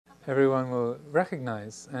everyone will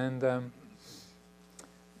recognize. And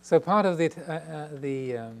so part of the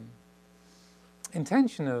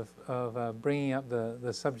intention of bringing up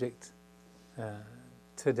the subject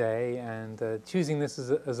today and choosing this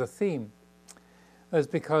as a theme is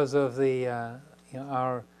because of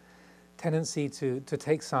our tendency to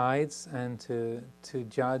take sides and to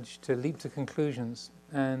judge, to leap to conclusions.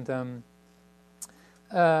 And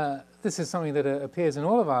this is something that appears in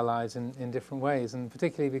all of our lives in different ways, and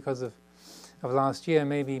particularly because of last year.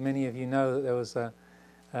 Maybe many of you know that there was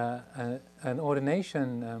an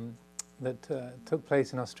ordination that took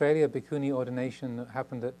place in Australia, a bhikkhuni ordination that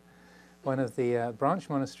happened at one of the branch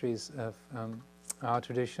monasteries of our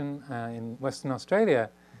tradition in Western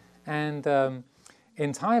Australia. And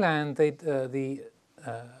in Thailand,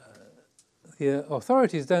 the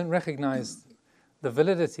authorities don't recognize the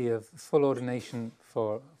validity of full ordination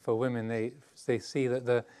for women. They see that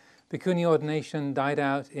the bhikkhuni ordination died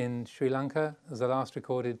out in Sri Lanka as the last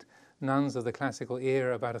recorded nuns of the classical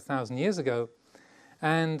era about 1,000 years ago.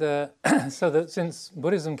 And so that since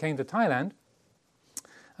Buddhism came to Thailand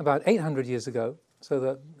about 800 years ago, so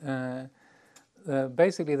that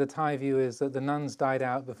basically the Thai view is that the nuns died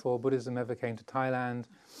out before Buddhism ever came to Thailand.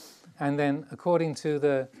 And then according to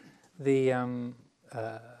the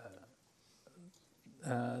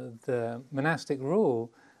monastic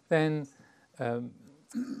rule, then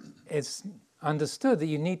it's understood that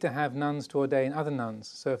you need to have nuns to ordain other nuns.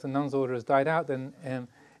 So if the nuns' order has died out, then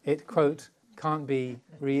it, quote, can't be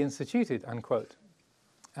reinstituted, unquote.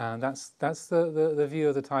 That's the view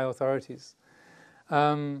of the Thai authorities.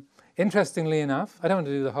 Interestingly enough, I don't want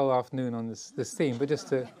to do the whole afternoon on this theme, but just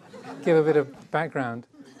to give a bit of background,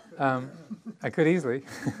 I could easily.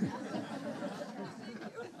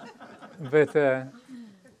 But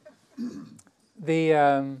the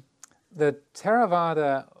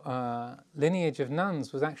Theravada lineage of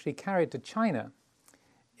nuns was actually carried to China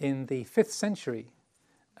in the 5th century.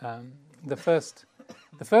 The first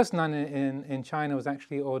nun in China was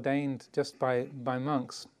actually ordained just by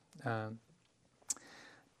monks.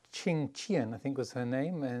 Qing Qian, I think was her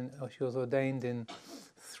name, and she was ordained in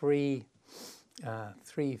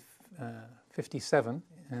 357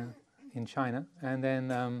 in China, and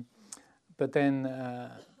then, but then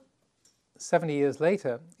 70 years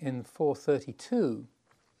later, in 432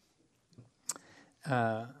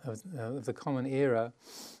 of the Common Era,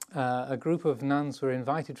 a group of nuns were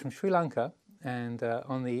invited from Sri Lanka, and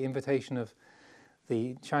on the invitation of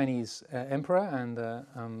the Chinese emperor and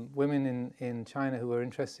women in China who were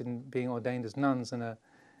interested in being ordained as nuns, and the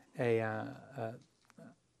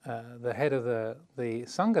head of the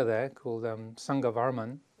Sangha there, called Sangha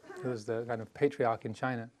Varman, who was the kind of patriarch in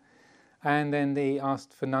China. And then they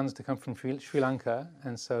asked for nuns to come from Sri Lanka,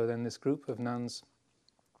 and so then this group of nuns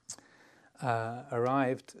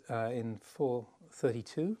arrived in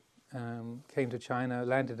 432, came to China,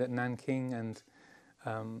 landed at Nanking, and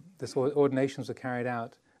this ordinations were carried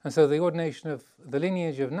out. And so the ordination of the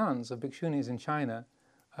lineage of nuns, of bhikshunis in China,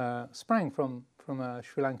 sprang from a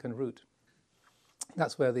Sri Lankan root.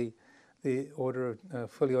 That's where the order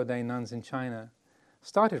of fully ordained nuns in China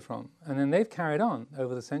started from. And then they've carried on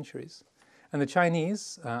over the centuries. And the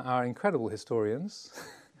Chinese are incredible historians.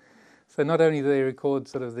 So not only do they record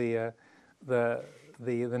sort of the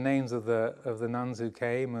names of the nuns who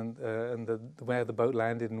came and where the boat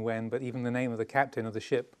landed and when, but even the name of the captain of the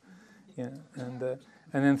ship. Yeah, and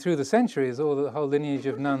then through the centuries, the whole lineage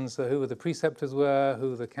of nuns, who the preceptors were,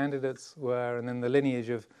 who the candidates were, and then the lineage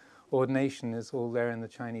of ordination is all there in the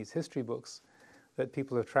Chinese history books that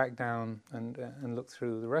people have tracked down and looked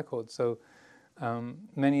through the records. So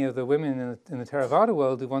many of the women in the Theravada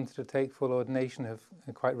world who wanted to take full ordination have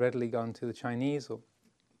quite readily gone to the Chinese or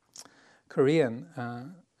Korean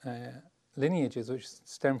lineages, which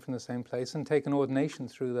stem from the same place, and taken ordination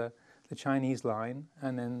through the Chinese line,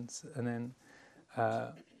 and then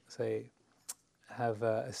say have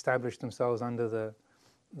established themselves under the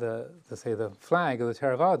flag of the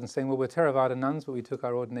Theravada, saying, well, we're Theravada nuns, but we took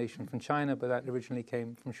our ordination from China, but that originally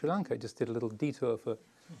came from Sri Lanka. It just did a little detour for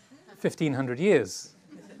 1,500 years.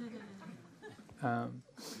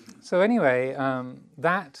 So anyway,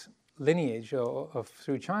 that lineage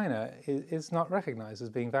through China is not recognized as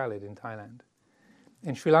being valid in Thailand.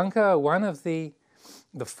 In Sri Lanka, one of the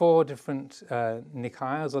 4 different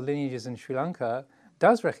nikayas or lineages in Sri Lanka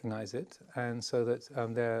does recognize it, and so that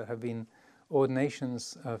there have been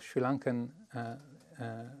ordinations of Sri Lankan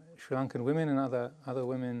women and other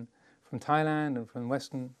women from Thailand and from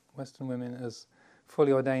Western women as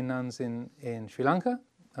fully ordained nuns in Sri Lanka,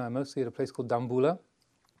 mostly at a place called Dambulla,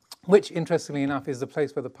 which, interestingly enough, is the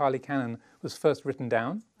place where the Pali Canon was first written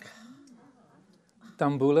down.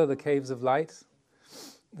 Dambulla, the Caves of Light,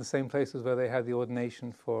 the same places where they had the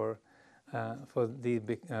ordination for the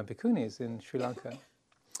bhikkhunis in Sri Lanka.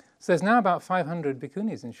 So there's now about 500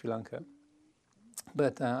 bhikkhunis in Sri Lanka,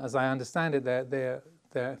 but as I understand it, they're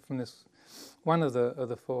from this one of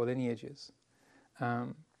the four lineages.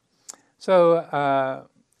 In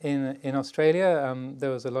Australia, there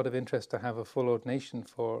was a lot of interest to have a full ordination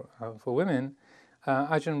for women.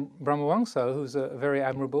 Ajahn Brahmawangsa, who's a very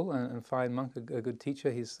admirable and fine monk, a good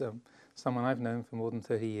teacher, he's someone I've known for more than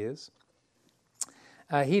 30 years.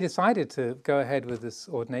 He decided to go ahead with this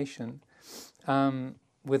ordination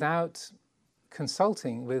without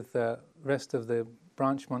consulting with the rest of the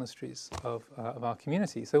branch monasteries of our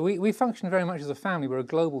community. So we function very much as a family. We're a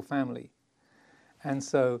global family. And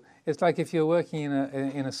so it's like if you're working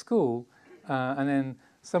in a school and then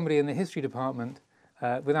somebody in the history department,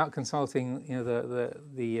 without consulting,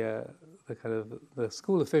 the kind of the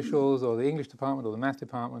school officials or the English department or the math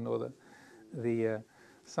department or the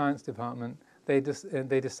science department, they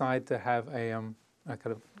decide to have a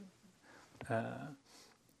kind of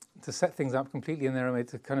to set things up completely in their own way,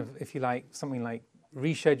 to kind of, if you like, something like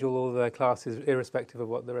reschedule all their classes irrespective of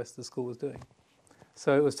what the rest of the school was doing.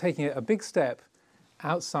 So it was taking a big step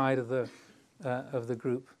outside of the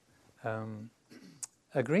group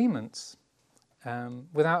agreements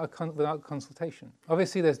without consultation.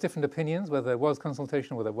 Obviously, there's different opinions whether there was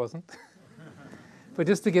consultation or whether there wasn't. But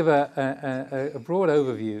just to give a broad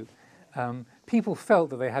overview, people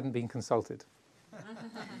felt that they hadn't been consulted.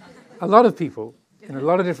 A lot of people in a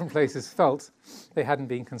lot of different places felt they hadn't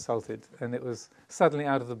been consulted, and it was suddenly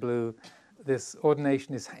out of the blue, this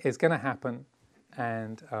ordination is going to happen,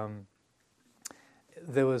 and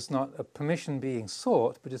there was not a permission being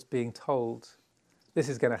sought, but just being told, this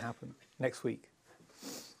is going to happen next week.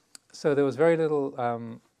 So there was very little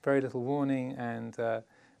warning and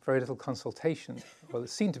very little consultation. Well, it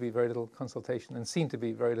seemed to be very little consultation and seemed to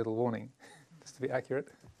be very little warning, just to be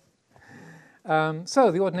accurate.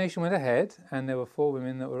 So the ordination went ahead, and there were 4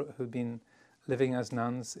 women who'd been living as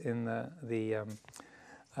nuns in the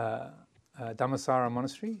Dhammasara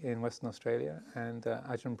monastery in Western Australia, and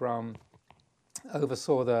Ajahn Brahm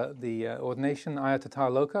oversaw the ordination. Ayatata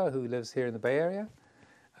Loka, who lives here in the Bay Area,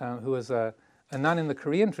 who was a nun in the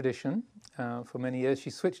Korean tradition for many years.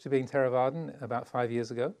 She switched to being Theravadan about 5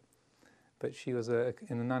 years ago, but she was a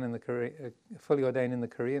nun in the fully ordained in the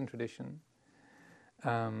Korean tradition.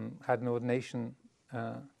 Had an ordination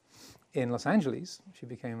in Los Angeles. She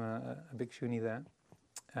became a bhikshuni there,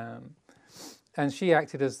 and she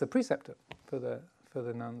acted as the preceptor for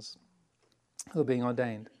the nuns who were being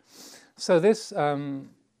ordained. So this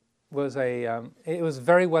was it was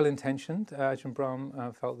very well intentioned. Ajahn Brahm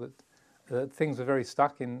felt that things were very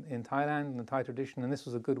stuck in Thailand and the Thai tradition, and this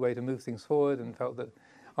was a good way to move things forward, and felt that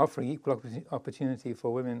offering equal opportunity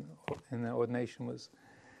for women in their ordination was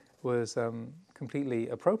completely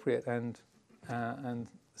appropriate and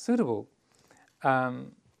suitable.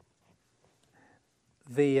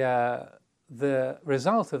 The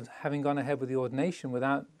result of having gone ahead with the ordination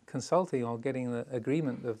without consulting or getting the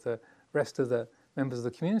agreement of the rest of the members of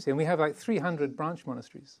the community, and we have like 300 branch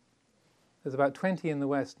monasteries. There's about 20 in the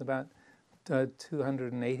West, about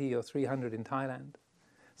 280 or 300 in Thailand.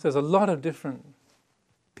 So there's a lot of different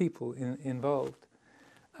people involved.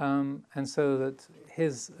 And so that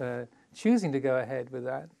his choosing to go ahead with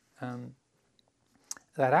that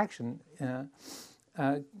action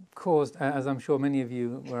caused, as I'm sure many of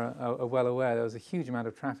you are well aware, there was a huge amount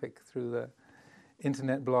of traffic through the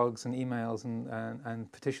internet blogs and emails,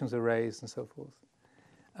 and petitions were raised and so forth.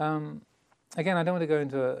 Again, I don't want to go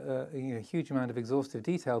into a huge amount of exhaustive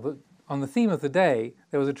detail, but on the theme of the day,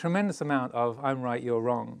 there was a tremendous amount of "I'm right, you're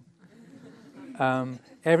wrong."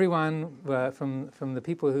 Everyone, from the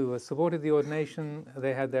people who supported the ordination,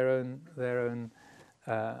 they had their own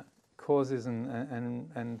causes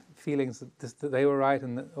and feelings that they were right,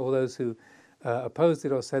 and that all those who opposed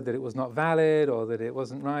it or said that it was not valid or that it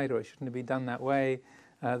wasn't right or it shouldn't be done that way,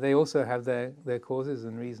 they also have their causes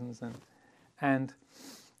and reasons, and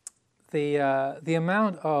the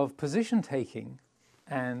amount of position taking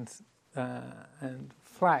and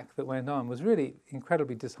flack that went on was really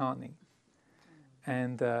incredibly disheartening.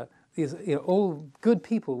 And these, all good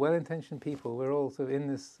people, well-intentioned people, we're all sort of in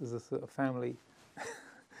this as a sort of family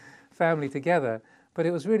together. But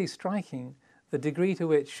it was really striking the degree to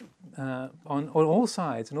which, on all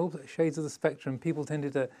sides and all shades of the spectrum, people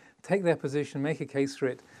tended to take their position, make a case for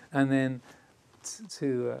it, and then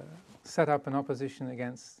to set up an opposition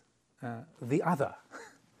against the other,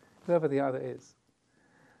 whoever the other is.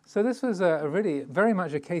 So this was really very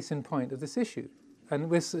much a case in point of this issue. and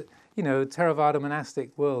with, Theravada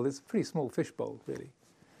monastic world, it's a pretty small fishbowl, really.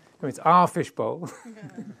 I mean, it's our fishbowl,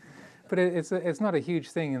 but it's not a huge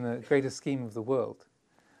thing in the greater scheme of the world.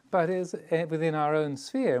 But it is within our own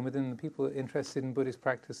sphere and within the people interested in Buddhist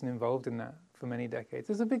practice and involved in that for many decades.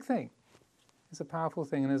 It's a big thing. It's a powerful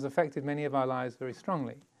thing and has affected many of our lives very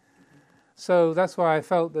strongly. So that's why I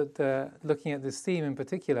felt that looking at this theme in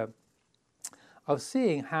particular, of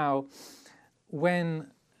seeing how when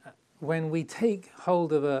we take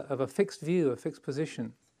hold of a fixed view, a fixed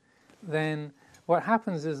position, then what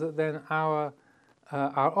happens is that then our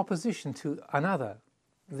opposition to another,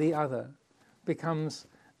 the other, becomes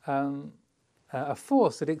a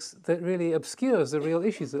force that really obscures the real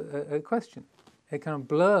issues at question. It kind of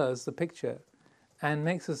blurs the picture and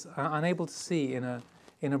makes us unable to see in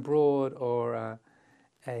a broad or a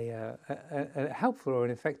helpful or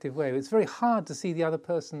an effective way. It's very hard to see the other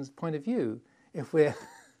person's point of view if we're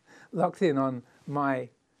locked in on my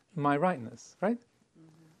rightness, right?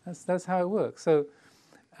 That's how it works. So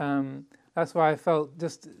that's why I felt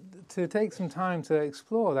just to take some time to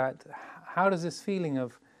explore that. How does this feeling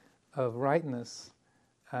of rightness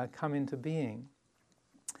come into being?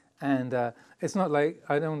 And it's not like,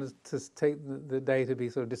 I don't want to take the day to be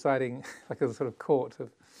sort of deciding like a sort of court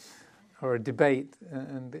or a debate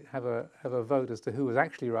and have a vote as to who was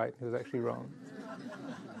actually right and who was actually wrong.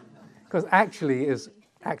 Because actually is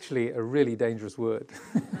actually a really dangerous word.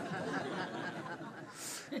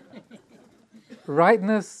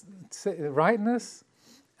 Rightness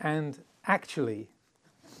and actually,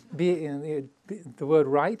 the word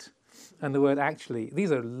right and the word actually,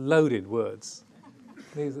 these are loaded words.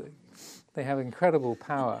 They have incredible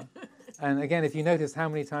power. And again, if you notice how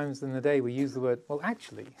many times in the day we use the word, well,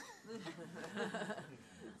 actually,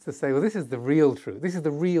 to say, well, this is the real truth. This is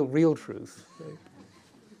the real truth.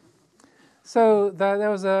 So it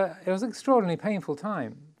was an extraordinarily painful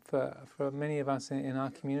time for many of us in our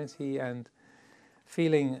community, and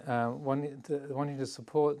feeling wanting to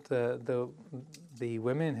support the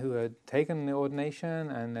women who had taken the ordination,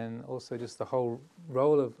 and then also just the whole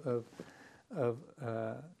role of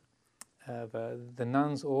the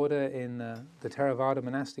nuns' order in the Theravada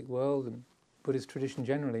monastic world and Buddhist tradition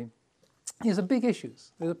generally. These are big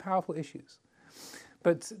issues. These are powerful issues.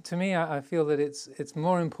 But to me, I feel that it's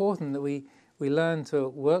more important that we learn to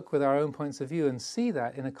work with our own points of view and see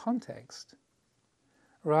that in a context,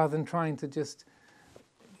 rather than trying to just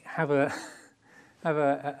have an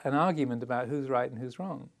argument about who's right and who's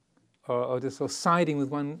wrong, or just sort of siding with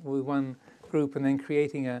one group and then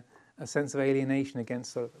creating a sense of alienation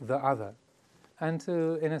against sort of the other, and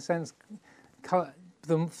to, in a sense,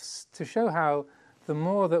 to show how the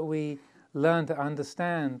more that we learn to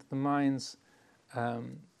understand the mind's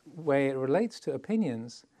way it relates to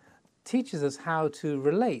opinions, teaches us how to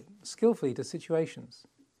relate skillfully to situations,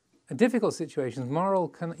 difficult situations, moral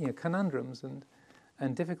conundrums and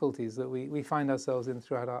difficulties that we find ourselves in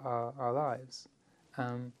throughout our lives.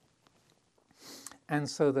 And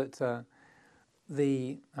so that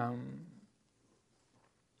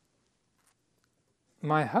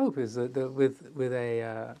my hope is that with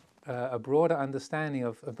a broader understanding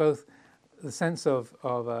of both the sense of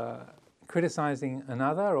criticizing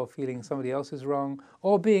another or feeling somebody else is wrong,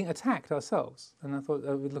 or being attacked ourselves. And I thought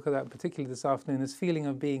I would look at that particularly this afternoon, this feeling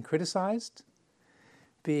of being criticized,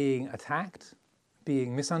 being attacked,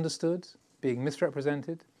 being misunderstood, being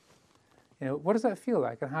misrepresented. What does that feel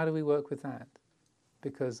like, and how do we work with that?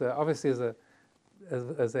 Because obviously as a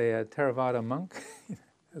Theravada monk,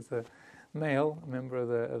 as a male member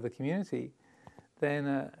of the community,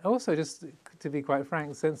 then also, just to be quite frank,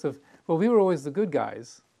 the sense of, well, we were always the good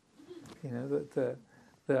guys. The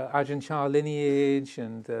Ajahn lineage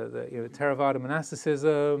and the Theravada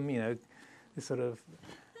monasticism, this sort of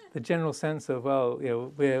the general sense of, well,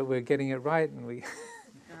 we're getting it right, and we're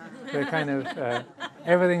kind of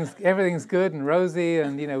everything's good and rosy,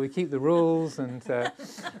 and we keep the rules, and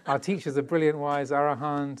our teachers are brilliant, wise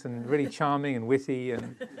arahant, and really charming and witty,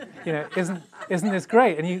 and isn't this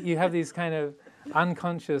great? And you have these kind of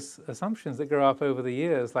unconscious assumptions that grow up over the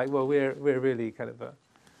years, like, well, we're really kind of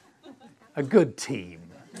a good team.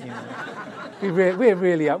 We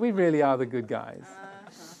really are the good guys.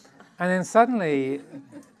 And then suddenly,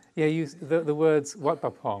 the words Wat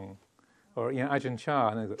Papong or Ajahn Chah,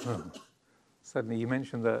 and they go, oh. Suddenly you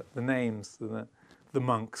mention the names, the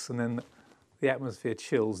monks, and then the atmosphere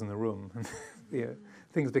chills in the room, and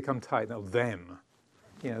things become tight. Oh, them,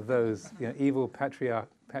 those evil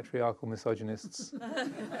patriarchal misogynists,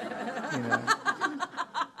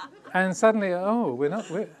 and suddenly, oh,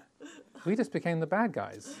 we just became the bad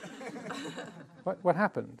guys. What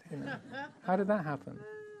happened? How did that happen?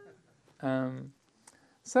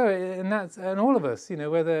 So, and all of us,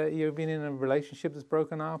 whether you've been in a relationship that's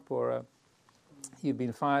broken up, or you've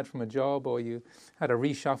been fired from a job, or you had a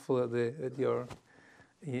reshuffle at your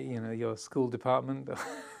your school department,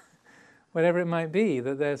 whatever it might be,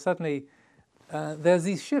 that there's suddenly there's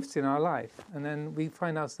these shifts in our life, and then we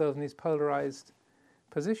find ourselves in these polarized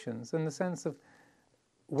positions. And the sense of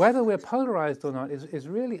whether we're polarized or not is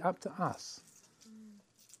really up to us.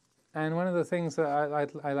 And one of the things that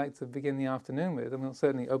I like to begin the afternoon with, and we'll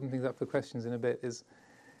certainly open things up for questions in a bit, is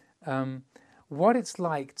what it's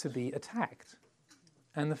like to be attacked,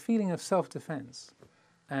 and the feeling of self-defense,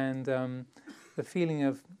 and the feeling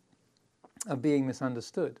of being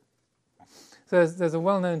misunderstood. So there's a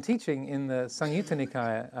well-known teaching in the Samyutta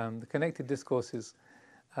Nikaya, the Connected Discourses,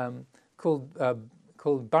 called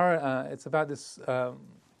it's about this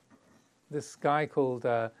this guy called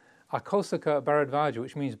Akosaka Bharadvaja,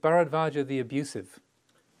 which means Bharadvaja the Abusive.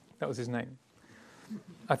 That was his name.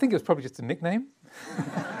 I think it was probably just a nickname,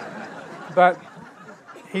 but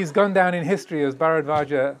he's gone down in history as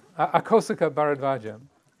Bharadvaja, Akosaka Bharadvaja,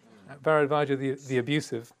 Bharadvaja the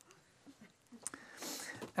Abusive.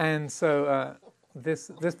 And so this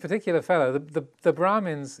particular fellow, the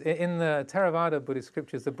Brahmins, in the Theravada Buddhist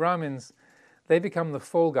scriptures, the Brahmins, they become the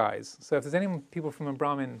fall guys. So if there's any people from a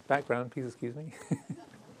Brahmin background, please excuse me.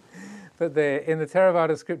 But in the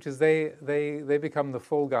Theravada scriptures, they become the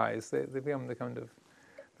fall guys. They become the kind of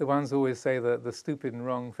the ones who always say the stupid and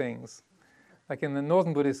wrong things. Like in the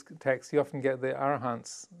Northern Buddhist texts, you often get the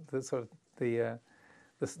arahants, the sort of the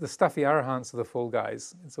stuffy arahants are the fall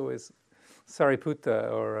guys. It's always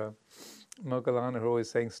Sariputta or Moggallana who are always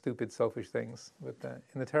saying stupid, selfish things. But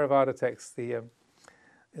in the Theravada texts,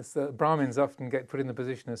 it's the Brahmins often get put in the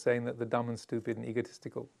position of saying that the dumb and stupid and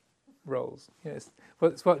egotistical roles. It's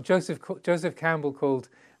what Joseph Campbell called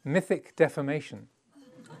mythic defamation.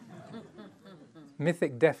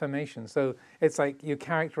 Mythic defamation. So it's like you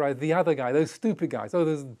characterize the other guy, those stupid guys. Oh,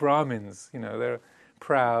 those Brahmins, they're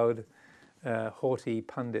proud, haughty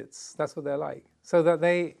pundits. That's what they're like. So that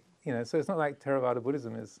they, so it's not like Theravada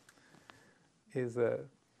Buddhism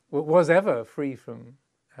was ever free from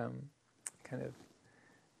kind of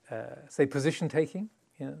say position taking.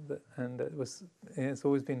 And it's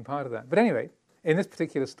always been part of that. But anyway, in this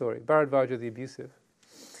particular story, Bharadvaja the Abusive,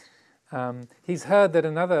 he's heard that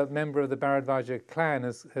another member of the Bharadvaja clan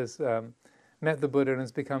has met the Buddha and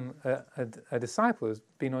has become a disciple, has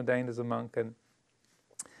been ordained as a monk and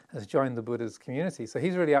has joined the Buddha's community. So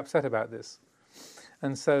he's really upset about this.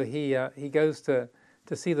 And so he goes to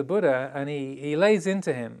see the Buddha, and he lays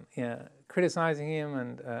into him, criticizing him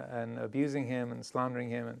and abusing him and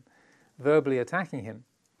slandering him and verbally attacking him.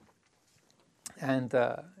 And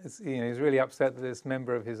he's really upset that this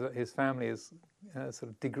member of his family has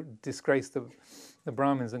sort of disgraced the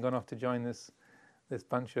Brahmins and gone off to join this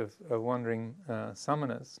bunch of wandering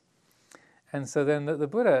summoners. And so then the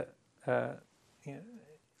Buddha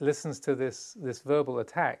listens to this verbal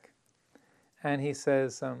attack, and he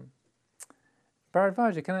says,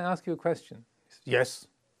 Bharadvaja, can I ask you a question? Yes.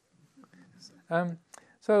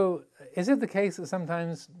 So is it the case that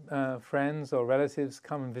sometimes friends or relatives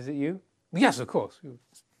come and visit you? Yes, of course.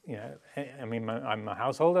 I mean, I'm a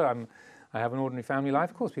householder. I have an ordinary family life.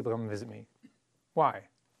 Of course, people come and visit me. Why?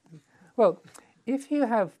 Well, if you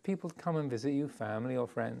have people come and visit you, family or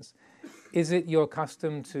friends, is it your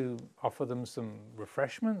custom to offer them some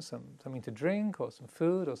refreshment, something to drink, or some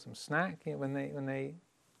food, or some snack when they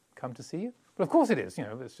come to see you? Well, of course it is.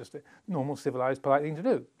 It's just a normal, civilized, polite thing to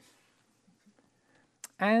do.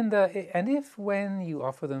 And if when you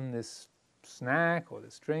offer them this snack or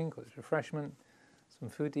this drink or this refreshment, some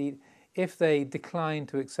food to eat, if they decline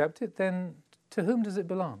to accept it, then to whom does it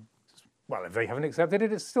belong? Well, if they haven't accepted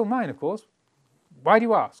it, it's still mine, of course. Why do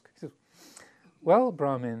you ask? He says, well,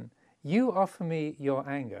 Brahmin, you offer me your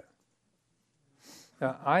anger.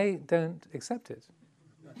 I don't accept it.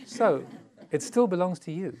 So it still belongs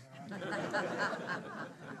to you.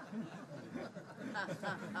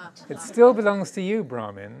 It still belongs to you,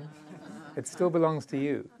 Brahmin. It still belongs to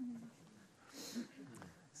you.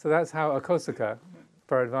 So that's how Akosaka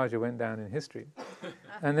Bharadvaja went down in history.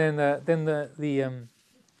 And then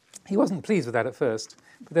he wasn't pleased with that at first,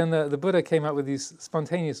 but then the Buddha came up with these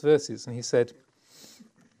spontaneous verses, and he said,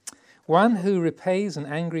 one who repays an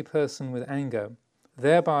angry person with anger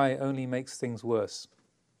thereby only makes things worse.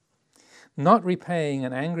 Not repaying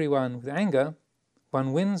an angry one with anger,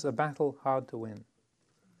 one wins a battle hard to win.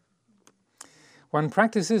 One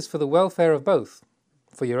practices for the welfare of both,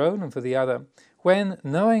 for your own and for the other, when,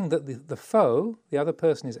 knowing that the foe, the other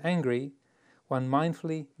person, is angry, one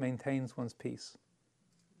mindfully maintains one's peace.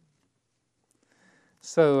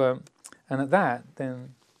 So And at that,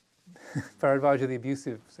 then Bharadvaja the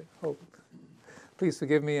abusive said, "Oh, please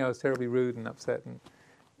forgive me, I was terribly rude and upset," and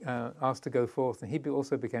asked to go forth. And he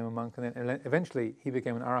also became a monk, and then eventually he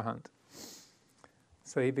became an arahant.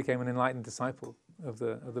 So he became an enlightened disciple of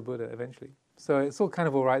the Buddha eventually. So it's all kind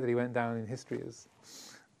of all right that he went down in history as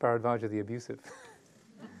Bharadvaja the abusive,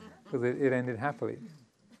 because it ended happily.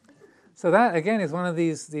 So that again is one of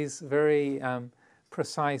these very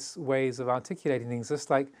precise ways of articulating things. Just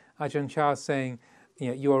like Ajahn Chah saying,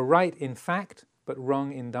 you are right in fact, but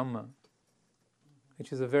wrong in Dhamma,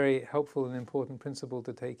 which is a very helpful and important principle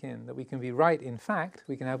to take in. That we can be right in fact,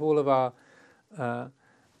 we can have all of our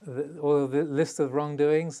all of the list of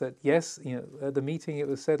wrongdoings. That yes, at the meeting it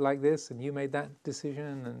was said like this, and you made that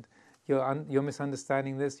decision, and you're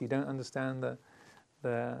misunderstanding this. You don't understand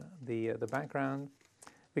the background.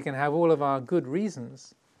 We can have all of our good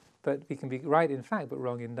reasons, but we can be right in fact, but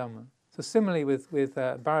wrong in Dhamma. So similarly with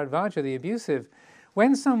Bharadvaja the abusive,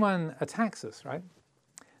 when someone attacks us, right,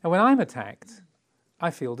 and when I'm attacked, I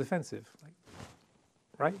feel defensive,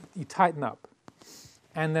 right? You tighten up.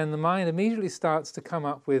 And then the mind immediately starts to come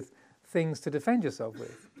up with things to defend yourself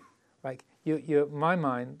with. Like my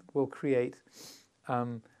mind will create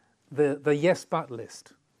the yes but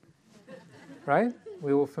list, right?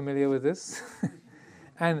 We're all familiar with this.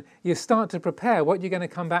 And you start to prepare what you're going to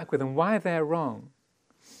come back with and why they're wrong.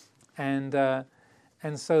 And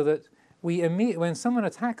so that when someone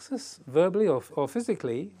attacks us verbally or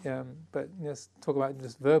physically, but let's talk about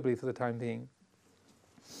just verbally for the time being,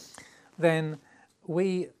 then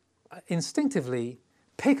we instinctively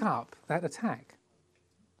pick up that attack.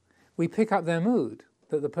 We pick up their mood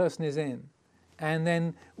that the person is in, and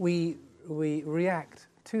then we react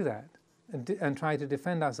to that and try to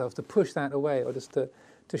defend ourselves, to push that away, or just to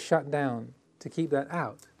shut down, to keep that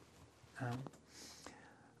out.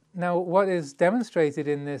 Now, what is demonstrated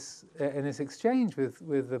in this exchange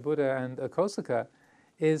with the Buddha and Akosaka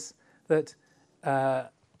is that the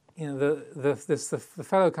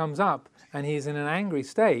fellow comes up and he's in an angry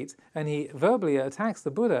state and he verbally attacks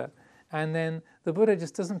the Buddha, and then the Buddha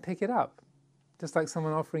just doesn't pick it up. Just like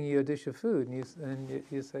someone offering you a dish of food and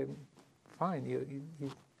you say, "Fine, you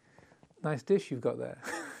nice dish you've got there."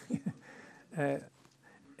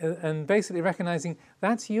 And basically recognizing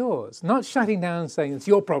that's yours. Not shutting down and saying it's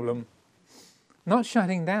your problem. Not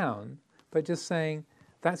shutting down, but just saying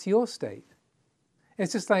that's your state.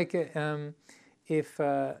 It's just like if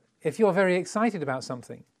you're very excited about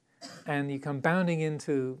something and you come bounding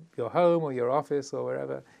into your home or your office or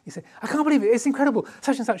wherever, you say, "I can't believe it, it's incredible,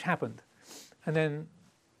 such and such happened." And then,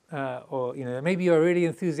 or maybe you're really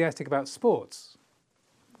enthusiastic about sports.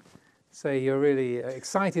 Say you're really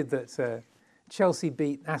excited that Chelsea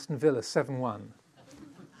beat Aston Villa 7-1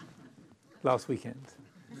 last weekend.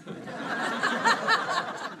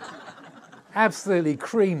 Absolutely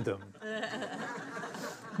creamed them.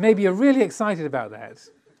 Maybe you're really excited about that.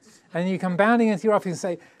 And you come bounding into your office and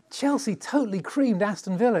say, "Chelsea totally creamed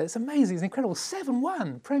Aston Villa. It's amazing, it's incredible.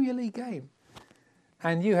 7-1 Premier League game."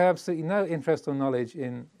 And you have absolutely no interest or knowledge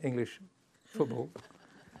in English football.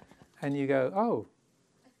 And you go, "Oh.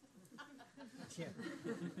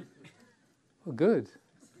 Well, good."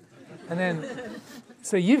 And then,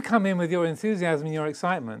 so you've come in with your enthusiasm and your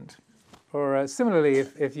excitement. Or similarly,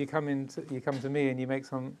 if you come to me and you make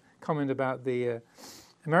some comment about the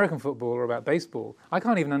American football or about baseball, I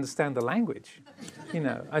can't even understand the language.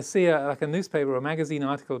 I see like a newspaper or a magazine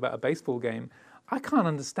article about a baseball game. I can't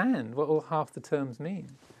understand what all half the terms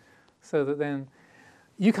mean. So that then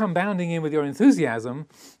you come bounding in with your enthusiasm,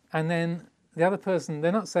 and then the other person,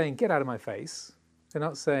 they're not saying, "Get out of my face." They're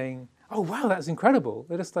not saying, "Oh, wow, that's incredible."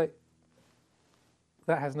 They're just like,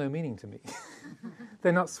 "That has no meaning to me."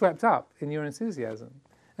 They're not swept up in your enthusiasm.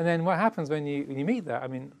 And then what happens when you meet that, I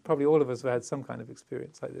mean, probably all of us have had some kind of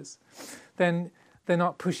experience like this, then they're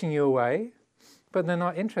not pushing you away, but they're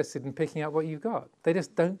not interested in picking up what you've got. They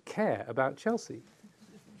just don't care about Chelsea.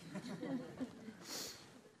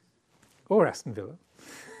 Or Aston Villa.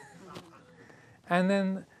 And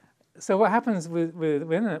then, so what happens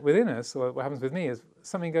within us, or what happens with me, is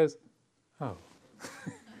something goes, "Oh."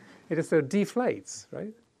 It just sort of deflates,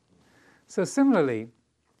 right? So similarly,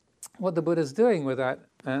 what the Buddha's doing with that,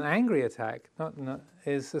 an angry attack,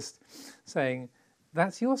 is just saying,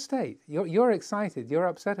 that's your state. You're excited, you're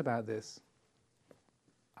upset about this.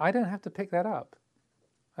 I don't have to pick that up.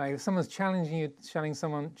 Like if someone's challenging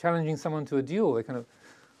someone to a duel, they kind of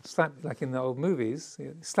slap, like in the old movies,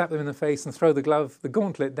 slap them in the face and throw the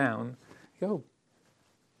gauntlet down. You go, "Oh,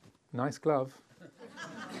 nice glove."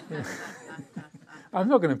 I'm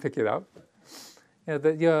not going to pick it up.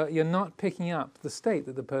 That you're not picking up the state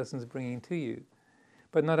that the person's bringing to you.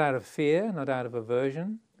 but not out of fear, not out of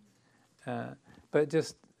aversion, but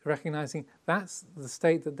just recognizing that's the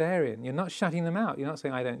state that they're in. You're not shutting them out. You're not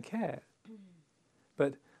saying, I don't care.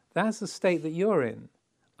 But that's the state that you're in.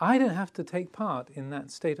 I don't have to take part in that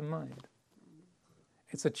state of mind.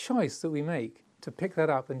 It's a choice that we make to pick that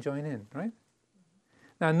up and join in, right?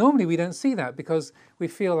 Now, normally we don't see that because we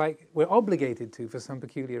feel like we're obligated to for some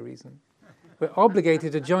peculiar reason. We're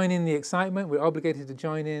obligated to join in the excitement, we're obligated to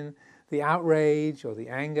join in the outrage or the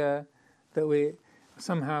anger, that we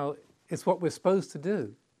somehow, it's what we're supposed to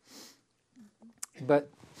do.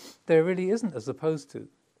 But there really isn't as opposed to,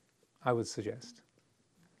 I would suggest.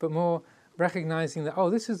 But more recognizing that, oh,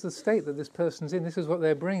 this is the state that this person's in, this is what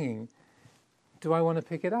they're bringing. Do I want to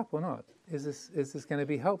pick it up or not? Is this going to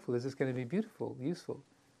be helpful? Is this going to be beautiful, useful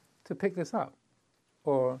to pick this up?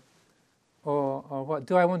 Or what?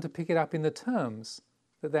 Do I want to pick it up in the terms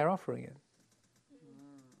that they're offering it?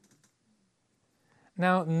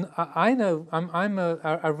 Now, I know I'm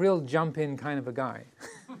a real jump-in kind of a guy.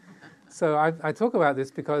 So I talk about this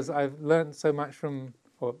because I've learned so much from,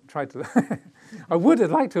 or tried to, I would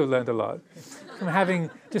have liked to have learned a lot from having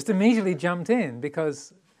just immediately jumped in,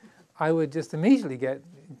 because I would just immediately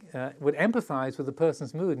would empathize with the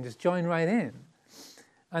person's mood and just join right in.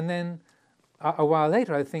 And then a while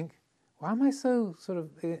later I'd think, why am I so sort of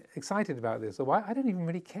excited about this? Or why I don't even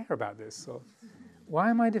really care about this? Or why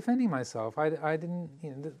am I defending myself? I didn't,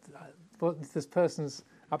 what this person's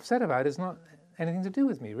upset about is not anything to do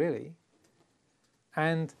with me, really.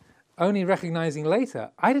 And only recognizing later,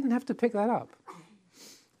 I didn't have to pick that up.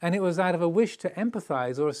 And it was out of a wish to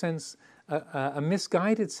empathize, or a sense, a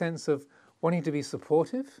misguided sense of wanting to be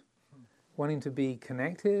supportive, wanting to be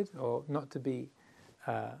connected, or not to be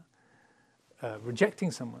rejecting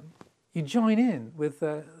someone. You join in with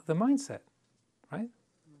the mindset, right?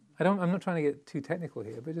 I'm not trying to get too technical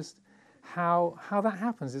here, but just how that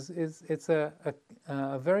happens it's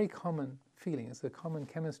a very common feeling. It's a common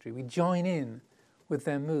chemistry. We join in with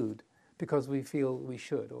their mood because we feel we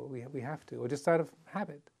should, or we have to, or just out of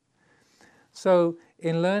habit. So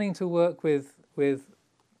in learning to work with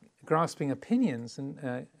grasping opinions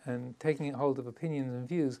and taking hold of opinions and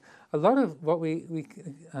views, a lot of what we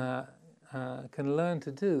can learn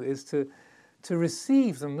to do is to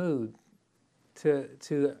receive the mood,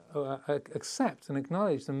 to accept and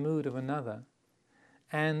acknowledge the mood of another,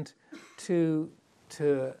 and to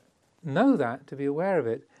know that, to be aware of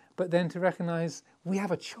it, but then to recognize we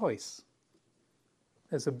have a choice.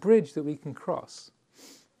 There's a bridge that we can cross.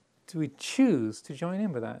 Do we choose to join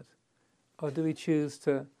in with that, or do we choose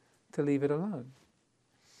to leave it alone?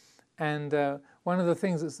 And one of the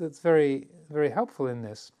things that's very, very helpful in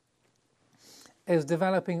this is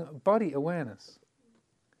developing body awareness,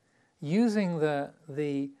 using the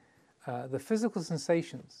physical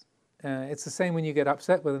sensations. It's the same when you get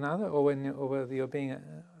upset with another, or whether you're being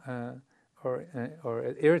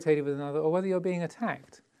or irritated with another, or whether you're being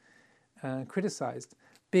attacked, criticized,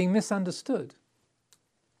 being misunderstood,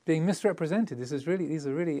 being misrepresented. These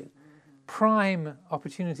are really prime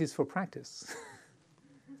opportunities for practice.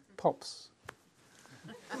 Pops.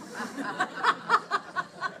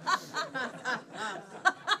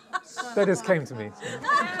 That just came to me.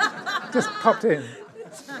 Just popped in.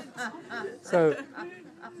 So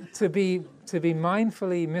to be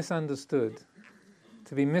mindfully misunderstood,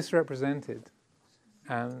 to be misrepresented,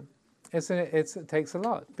 it takes a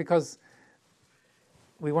lot, because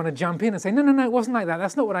we want to jump in and say, no, it wasn't like that.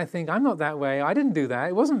 That's not what I think. I'm not that way. I didn't do that.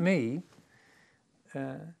 It wasn't me.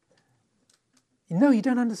 No, you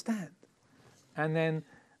don't understand. And then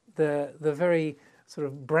the very sort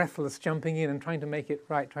of breathless jumping in and trying to make it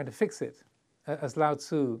right, trying to fix it. As Lao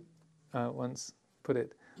Tzu once put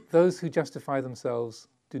it, those who justify themselves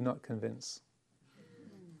do not convince.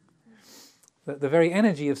 The very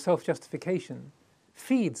energy of self-justification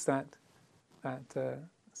feeds that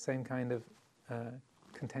same kind of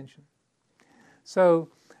contention. So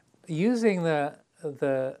using the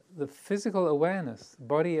physical awareness,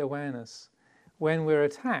 body awareness, when we're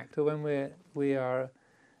attacked or when we are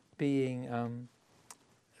being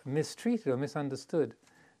mistreated or misunderstood,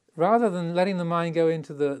 rather than letting the mind go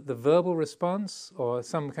into the verbal response or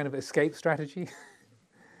some kind of escape strategy,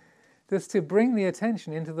 just to bring the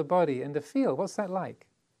attention into the body and to feel, what's that like?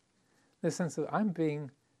 This sense of, I'm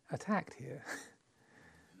being attacked here.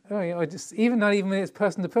 Or just not even when it's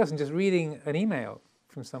person to person, just reading an email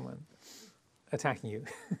from someone attacking you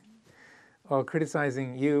or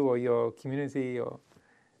criticizing you or your community or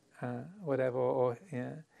whatever, or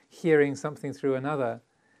hearing something through another.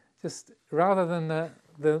 Just rather than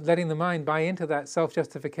letting the mind buy into that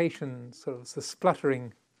self-justification, sort of the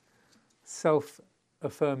spluttering,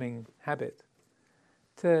 self-affirming habit,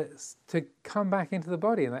 to come back into the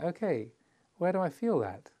body and like, okay, where do I feel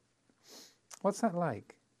that? What's that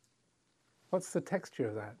like? What's the texture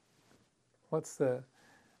of that? What's the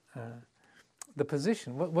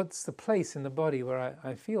position? What's the place in the body where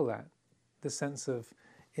I feel that? The sense of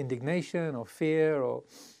indignation or fear or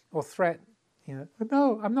threat.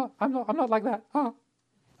 No, I'm not like that. Oh,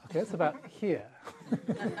 okay, that's about here.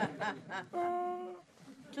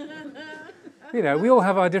 We all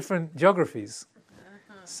have our different geographies,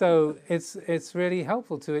 so it's really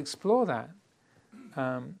helpful to explore that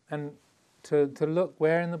and to look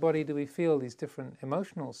where in the body do we feel these different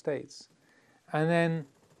emotional states, and then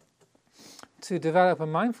to develop a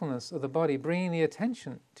mindfulness of the body, bringing the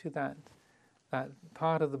attention to that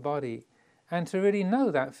part of the body, and to really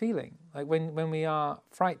know that feeling, like when we are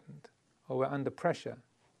frightened or we're under pressure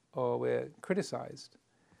or we're criticized,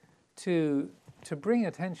 to bring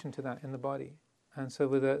attention to that in the body. And so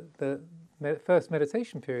with the first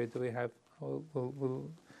meditation period that we have,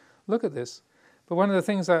 we'll look at this. But one of the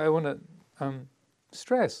things that I want to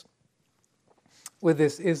stress with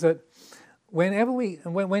this is that when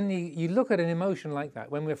you look at an emotion like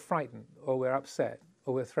that, when we're frightened or we're upset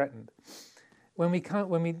or we're threatened, when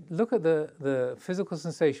we look at the physical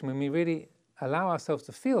sensation, when we really allow ourselves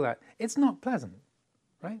to feel that, it's not pleasant,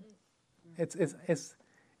 right? It's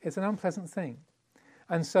an unpleasant thing.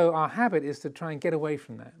 And so our habit is to try and get away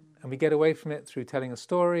from that. And we get away from it through telling a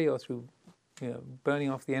story or through burning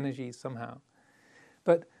off the energy somehow.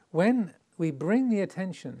 But when we bring the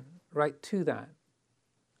attention right to that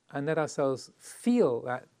and let ourselves feel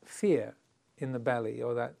that fear in the belly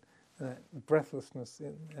or that breathlessness,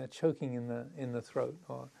 choking in the throat,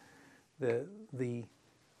 or the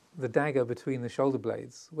dagger between the shoulder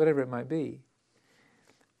blades, whatever it might be,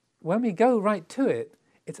 when we go right to it,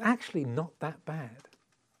 it's actually not that bad.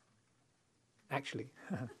 Actually,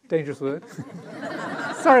 dangerous word.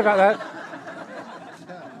 Sorry about that.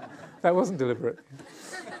 That wasn't deliberate.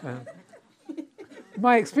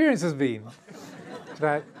 My experience has been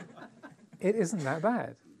that it isn't that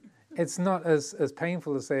bad. It's not as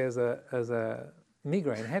painful as, say, as a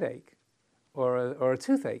migraine headache or a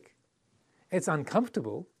toothache. It's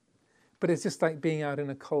uncomfortable, but it's just like being out in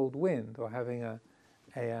a cold wind or having a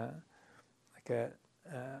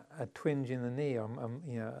twinge in the knee or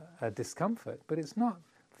a discomfort. But it's not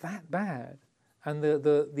that bad, and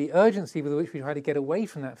the urgency with which we try to get away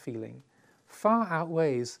from that feeling far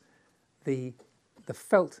outweighs the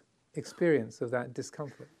felt experience of that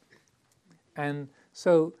discomfort. And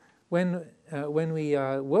so when we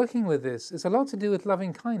are working with this, it's a lot to do with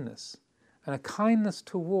loving kindness and a kindness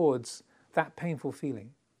towards that painful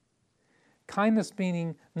feeling. Kindness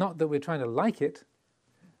meaning not that we're trying to like it,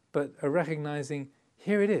 but a recognizing,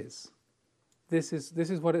 here it is. This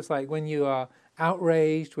is what it's like when you are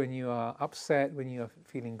outraged, when you are upset, when you are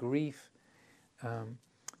feeling grief.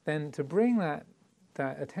 Then to bring that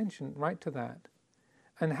attention right to that,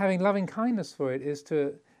 and having loving kindness for it is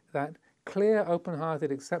to that clear,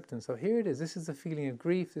 open-hearted acceptance. So here it is. This is the feeling of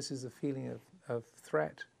grief. This is the feeling of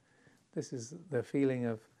threat. This is the feeling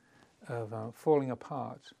of falling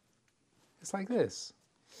apart. It's like this.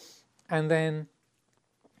 And then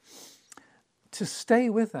to stay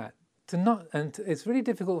with that, it's really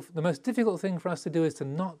difficult. The most difficult thing for us to do is to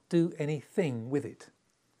not do anything with it.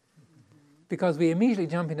 Because we immediately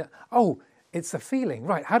jump into, oh, it's a feeling.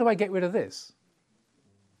 Right, how do I get rid of this?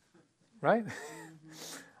 Right?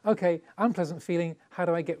 Okay, unpleasant feeling, how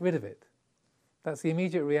do I get rid of it? That's the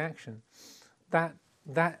immediate reaction. That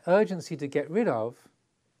urgency to get rid of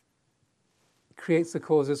creates the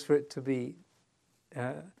causes for it to be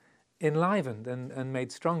enlivened and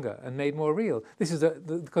made stronger and made more real. This is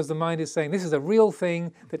because the mind is saying, this is a real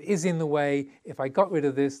thing that is in the way. If I got rid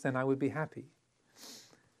of this, then I would be happy.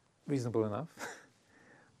 Reasonable enough.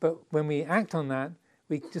 But when we act on that,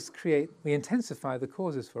 we intensify the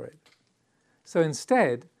causes for it. So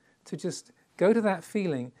instead, to just go to that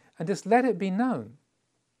feeling and just let it be known.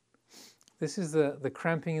 This is the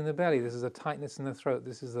cramping in the belly. This is the tightness in the throat.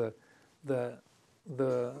 This is the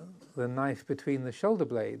knife between the shoulder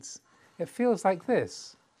blades. It feels like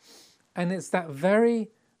this. And it's that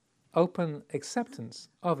very open acceptance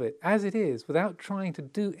of it as it is, without trying to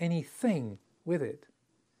do anything with it.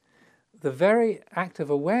 The very act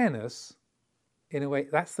of awareness, in a way,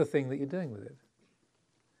 that's the thing that you're doing with it.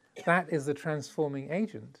 That is the transforming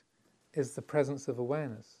agent, is the presence of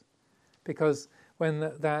awareness. Because when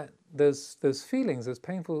those feelings, those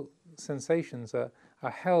painful sensations are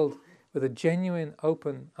held with a genuine,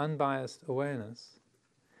 open, unbiased awareness,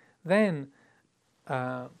 then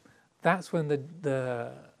that's when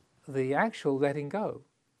the actual letting go,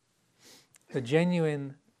 the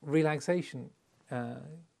genuine relaxation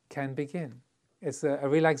can begin. It's a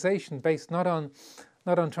relaxation based not on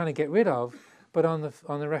trying to get rid of, but on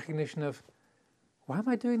the recognition of, why am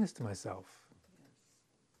I doing this to myself?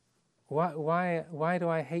 Why do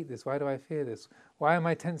I hate this? Why do I fear this? Why am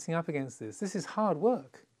I tensing up against this? This is hard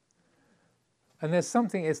work. And there's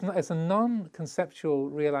something, it's a non-conceptual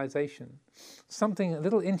realization. Something, a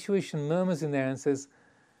little intuition murmurs in there and says,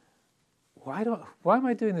 why am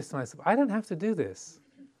I doing this to myself? I don't have to do this.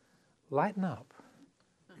 Lighten up.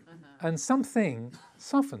 And something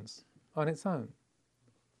softens on its own.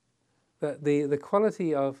 The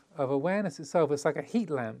quality of awareness itself is like a heat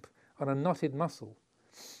lamp on a knotted muscle.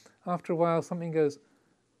 After a while, something goes,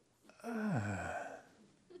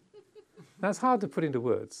 That's hard to put into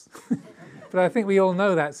words. But I think we all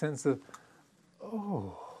know that sense of,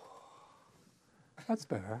 oh, that's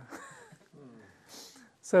better.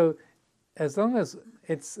 So as long as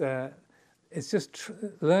it's just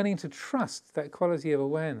learning to trust that quality of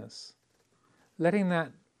awareness, letting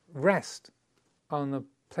that rest on the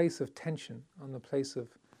place of tension, on the place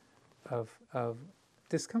of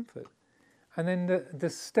discomfort, and then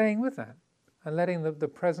just staying with that, and letting the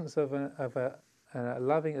presence of a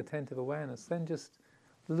loving, attentive awareness then just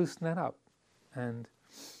loosen that up, and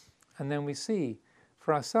then we see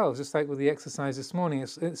for ourselves, just like with the exercise this morning,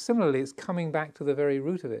 similarly it's coming back to the very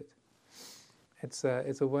root of it. It's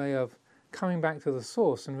a way of coming back to the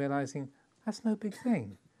source and realizing that's no big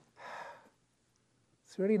thing.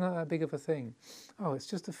 It's really not that big of a thing. Oh, it's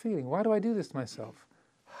just a feeling. Why do I do this to myself?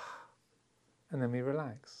 And then we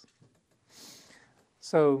relax.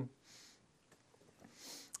 So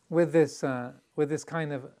with this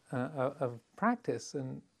kind of practice,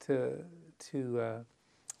 and to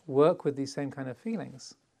work with these same kind of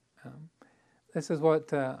feelings, this is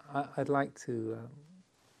what I'd like to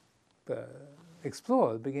explore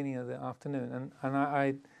at the beginning of the afternoon. And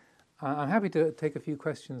I'm happy to take a few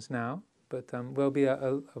questions now, but there'll be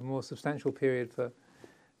a more substantial period for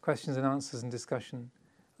questions and answers and discussion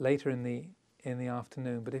later in the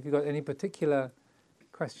afternoon. But if you've got any particular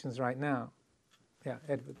questions right now, yeah,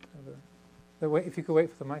 Edward, if you could wait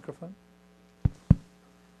for the microphone.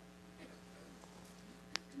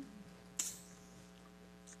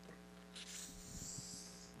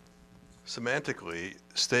 Semantically,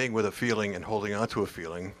 staying with a feeling and holding on to a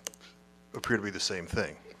feeling appear to be the same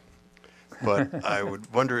thing. But I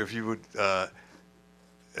would wonder if you would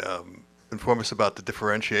inform us about the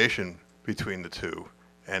differentiation between the two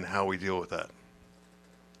and how we deal with that.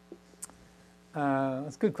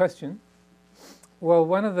 That's a good question. Well,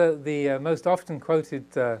 one of the most often quoted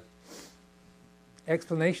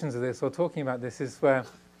explanations of this, or talking about this, is where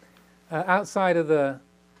outside of the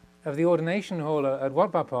ordination hall at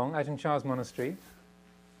Wat Pah Pong, Ajahn Chah's monastery,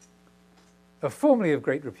 formerly of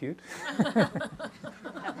great repute,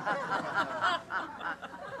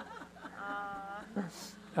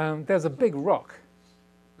 there's a big rock.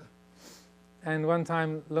 And one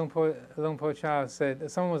time Luang Por Chah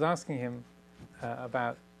said, someone was asking him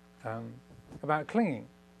about clinging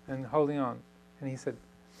and holding on. And he said,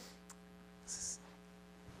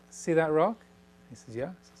 see that rock? He said,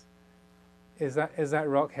 yeah. Is that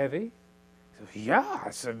rock heavy? He said, yeah,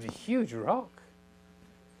 it's a huge rock.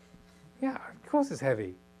 Yeah, of course it's heavy.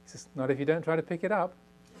 He says, not if you don't try to pick it up.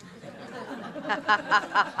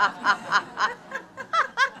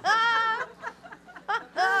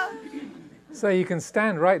 So you can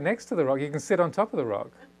stand right next to the rock, you can sit on top of the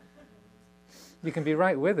rock. You can be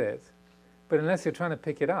right with it, but unless you're trying to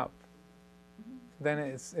pick it up, then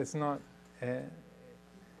it's not,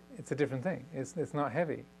 it's a different thing. It's not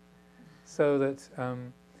heavy. So that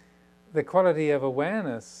the quality of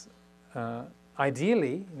awareness,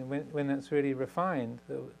 ideally, when that's really refined,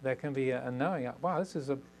 there can be a knowing. Wow, this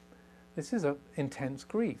is a intense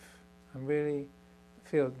grief. I really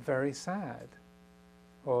feel very sad,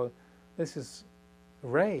 or this is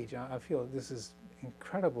rage. I feel this is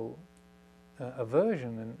incredible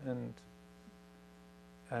aversion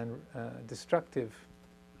and destructive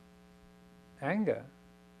anger.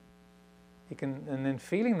 You can, and then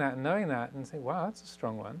feeling that and knowing that and say, wow, that's a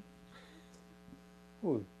strong one.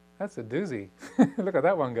 Ooh, that's a doozy. Look at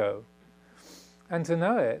that one go. And to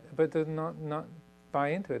know it, but to not buy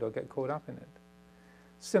into it or get caught up in it.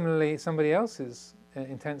 Similarly, somebody else's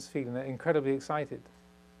intense feeling, they're incredibly excited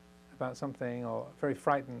about something, or very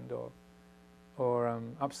frightened, or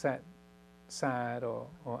upset, sad, or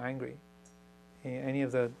angry. Any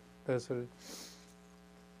of those sort of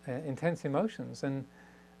intense emotions. And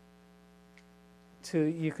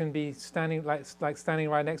you can be standing like standing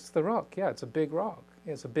right next to the rock. Yeah, it's a big rock.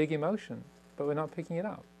 It's a big emotion, but we're not picking it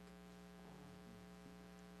up.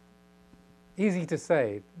 Easy to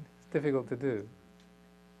say, it's difficult to do.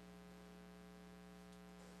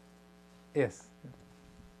 Yes.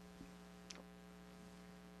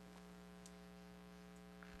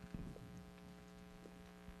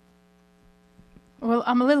 Well,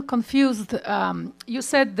 I'm a little confused. You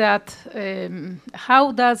said that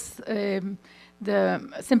how does the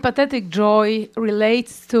sympathetic joy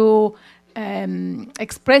relates to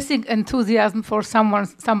expressing enthusiasm for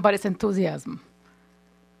somebody's enthusiasm?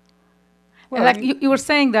 Well, Like you were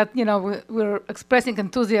saying that we're expressing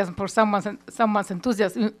enthusiasm for someone's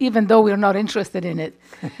enthusiasm, even though we're not interested in it.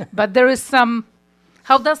 But there is some.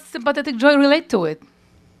 How does sympathetic joy relate to it?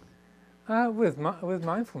 with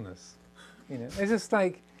mindfulness, it's just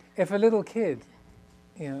like if a little kid,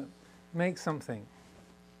 makes something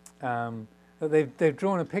that they've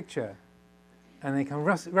drawn a picture, and they come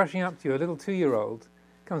rushing up to you. A little 2-year-old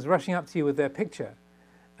comes rushing up to you with their picture,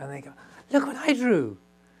 and they go, "Look what I drew,"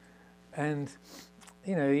 and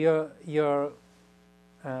you're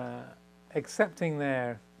accepting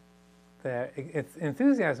their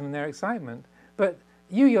enthusiasm and their excitement, but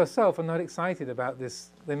you yourself are not excited about this.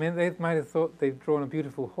 They might have thought they've drawn a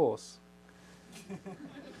beautiful horse.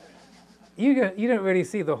 You don't really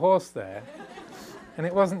see the horse there, and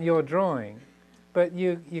it wasn't your drawing, but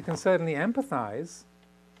you can certainly empathize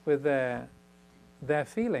with their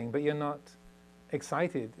feeling, but you're not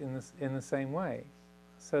excited in the same way.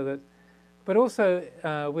 So that, but also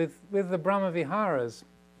with the Brahma Viharas,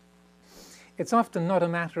 it's often not a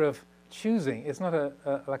matter of choosing. It's not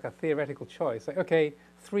like a theoretical choice. Like, okay,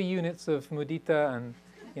 3 units of mudita and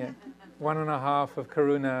 1.5 of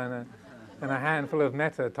karuna and a handful of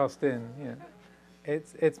metta tossed in.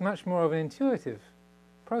 It's much more of an intuitive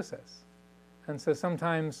process. And so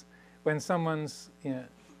sometimes when someone's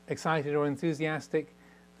excited or enthusiastic,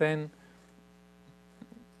 then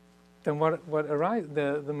what arise,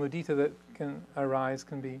 the mudita that can arise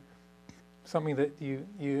can be something that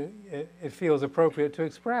it feels appropriate to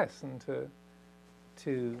express and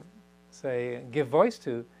to say give voice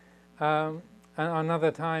to. And another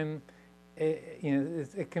time,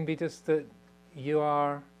 it can be just that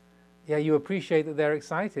you appreciate that they're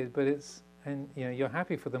excited, but you're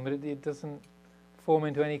happy for them, but it doesn't form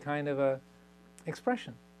into any kind of a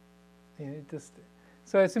expression.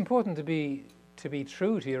 So it's important to be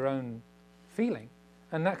true to your own feeling,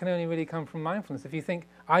 and that can only really come from mindfulness. If you think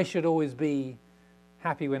I should always be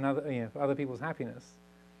happy when for other people's happiness,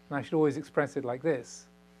 and I should always express it like this,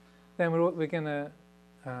 then we're going to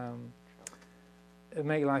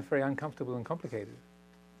make life very uncomfortable and complicated.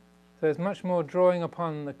 So it's much more drawing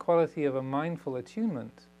upon the quality of a mindful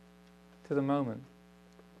attunement to the moment.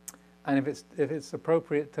 And if it's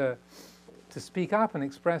appropriate to speak up and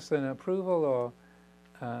express an approval, or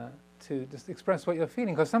to just express what you're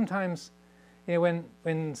feeling, because sometimes,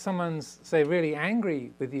 when someone's, say, really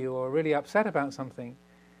angry with you or really upset about something,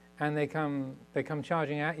 and they come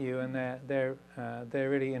charging at you and they're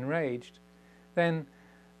really enraged, then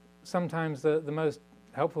sometimes the most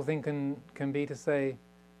helpful thing can be to say,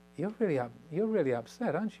 "You're really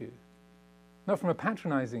upset, aren't you?" Not from a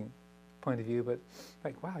patronizing point of view, but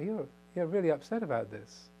like, "Wow, you're really upset about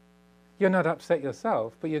this." You're not upset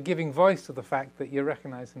yourself, but you're giving voice to the fact that you're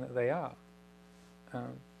recognizing that they are.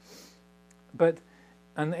 And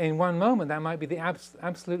in one moment, that might be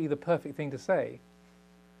absolutely the perfect thing to say.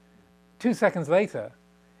 2 seconds later,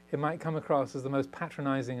 it might come across as the most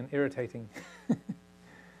patronizing and irritating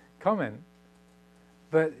comment.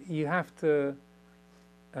 But we have to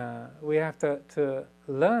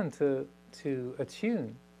learn to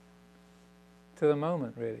attune to the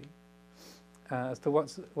moment, really, as to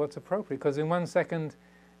what's appropriate. Because in 1 second,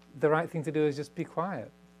 the right thing to do is just be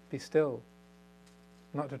quiet, be still,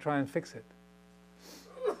 not to try and fix it.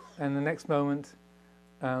 And the next moment,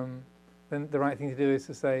 then the right thing to do is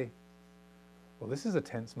to say, "Well, this is a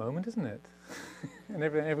tense moment, isn't it?" And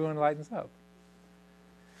everyone lightens up.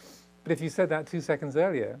 But if you said that 2 seconds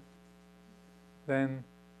earlier, then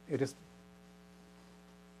you just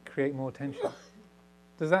create more tension.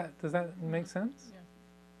 Does that make sense?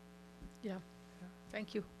 Yeah.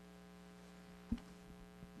 Thank you.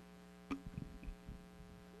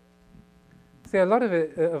 See, a lot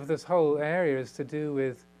of this whole area is to do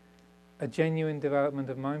with a genuine development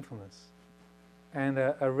of mindfulness and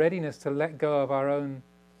a readiness to let go of our own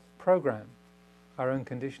program, our own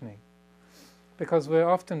conditioning. Because we're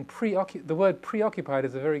often the word preoccupied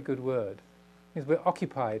is a very good word. It means we're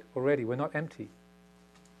occupied already, we're not empty.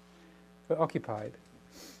 We're occupied.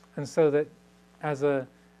 And so that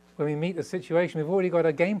when we meet a situation, we've already got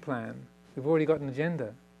a game plan, we've already got an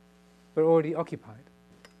agenda, we're already occupied.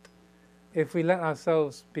 If we let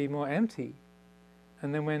ourselves be more empty,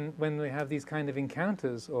 and then when we have these kind of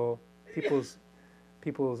encounters, or people's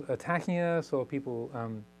attacking us, or people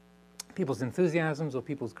people's enthusiasms or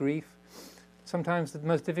people's grief. Sometimes the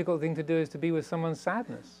most difficult thing to do is to be with someone's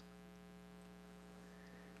sadness.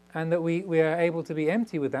 And that we are able to be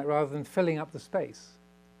empty with that rather than filling up the space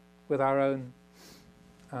with our own,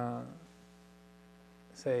 our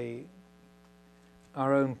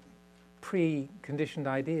own pre-conditioned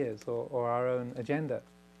ideas or our own agenda.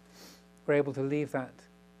 We're able to leave that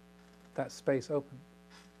space open.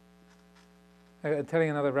 Telling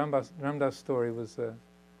another Ramdas story was,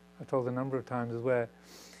 I've told a number of times, is where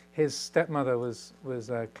his stepmother was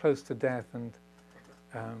close to death, and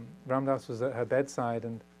Ramdas was at her bedside,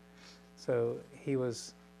 and so he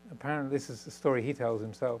was, apparently this is the story he tells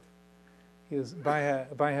himself, he was by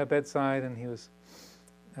her bedside, and he was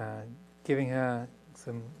giving her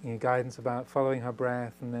some guidance about following her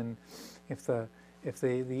breath, and then if the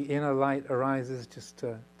inner light arises, just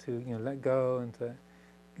to let go and to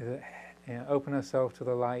open herself to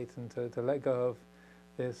the light, and to let go of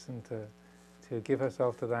this, and to give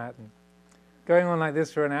herself to that, and going on like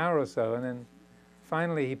this for an hour or so, and then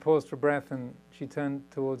finally he paused for breath, and she turned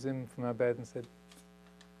towards him from her bed and said,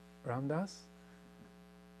 "Ramdas,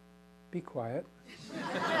 be quiet."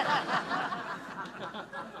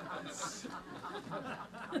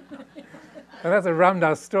 And that's a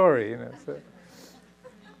Ramdas story, So.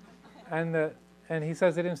 And he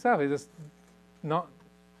says it himself. He's just not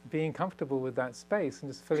being comfortable with that space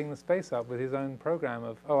and just filling the space up with his own program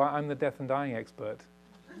of, oh, I'm the death and dying expert,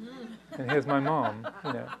 and here's my mom.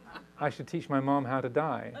 I should teach my mom how to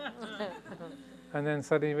die. And then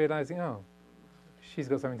suddenly realizing, oh, she's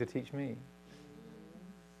got something to teach me.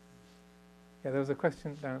 Yeah, there was a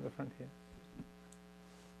question down at the front here.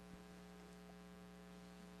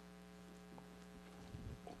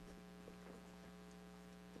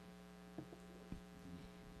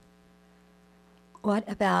 What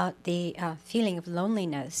about the feeling of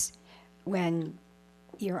loneliness when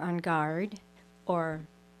you're on guard? Or,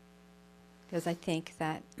 because I think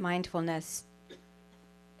that mindfulness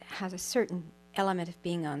has a certain element of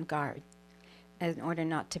being on guard in order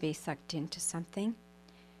not to be sucked into something.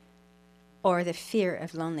 Or the fear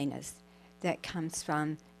of loneliness that comes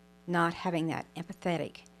from not having that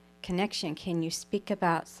empathetic connection. Can you speak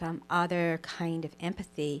about some other kind of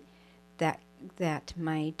empathy that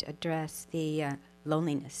might address the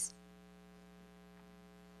loneliness?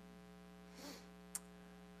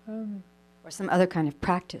 Or some other kind of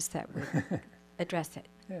practice that would address it?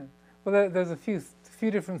 Yeah. Well, there's a few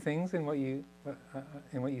different things in what you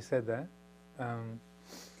said there.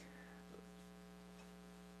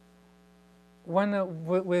 One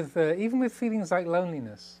even with feelings like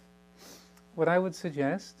loneliness, what I would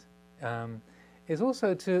suggest is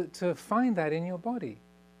also to find that in your body.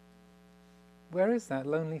 Where is that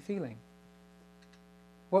lonely feeling?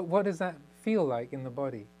 What does that feel like in the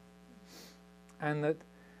body? And that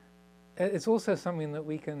it's also something that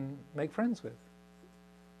we can make friends with.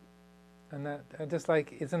 And that just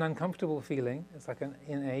like it's an uncomfortable feeling, it's like an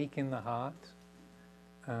ache in the heart,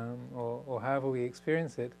 or however we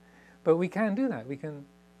experience it. But we can do that. We can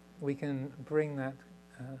bring that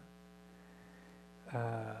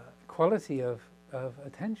quality of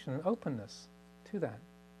attention and openness to that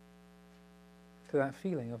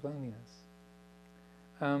feeling of loneliness.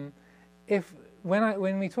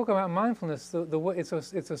 When we talk about mindfulness,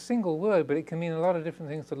 it's a single word, but it can mean a lot of different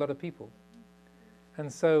things to a lot of people.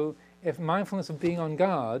 And so, if mindfulness of being on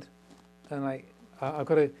guard, and I've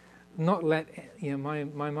got to not let my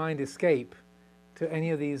mind escape to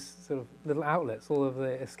any of these sort of little outlets, all of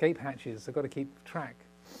the escape hatches. I've got to keep track,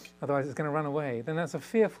 otherwise it's going to run away. Then that's a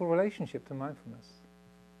fearful relationship to mindfulness.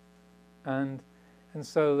 And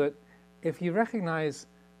so that if you recognize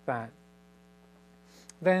that,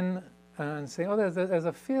 then and say, oh, there's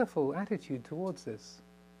a fearful attitude towards this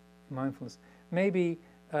mindfulness. Maybe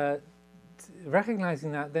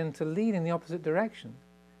recognizing that, then to lead in the opposite direction,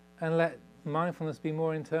 and let mindfulness be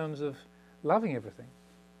more in terms of loving everything.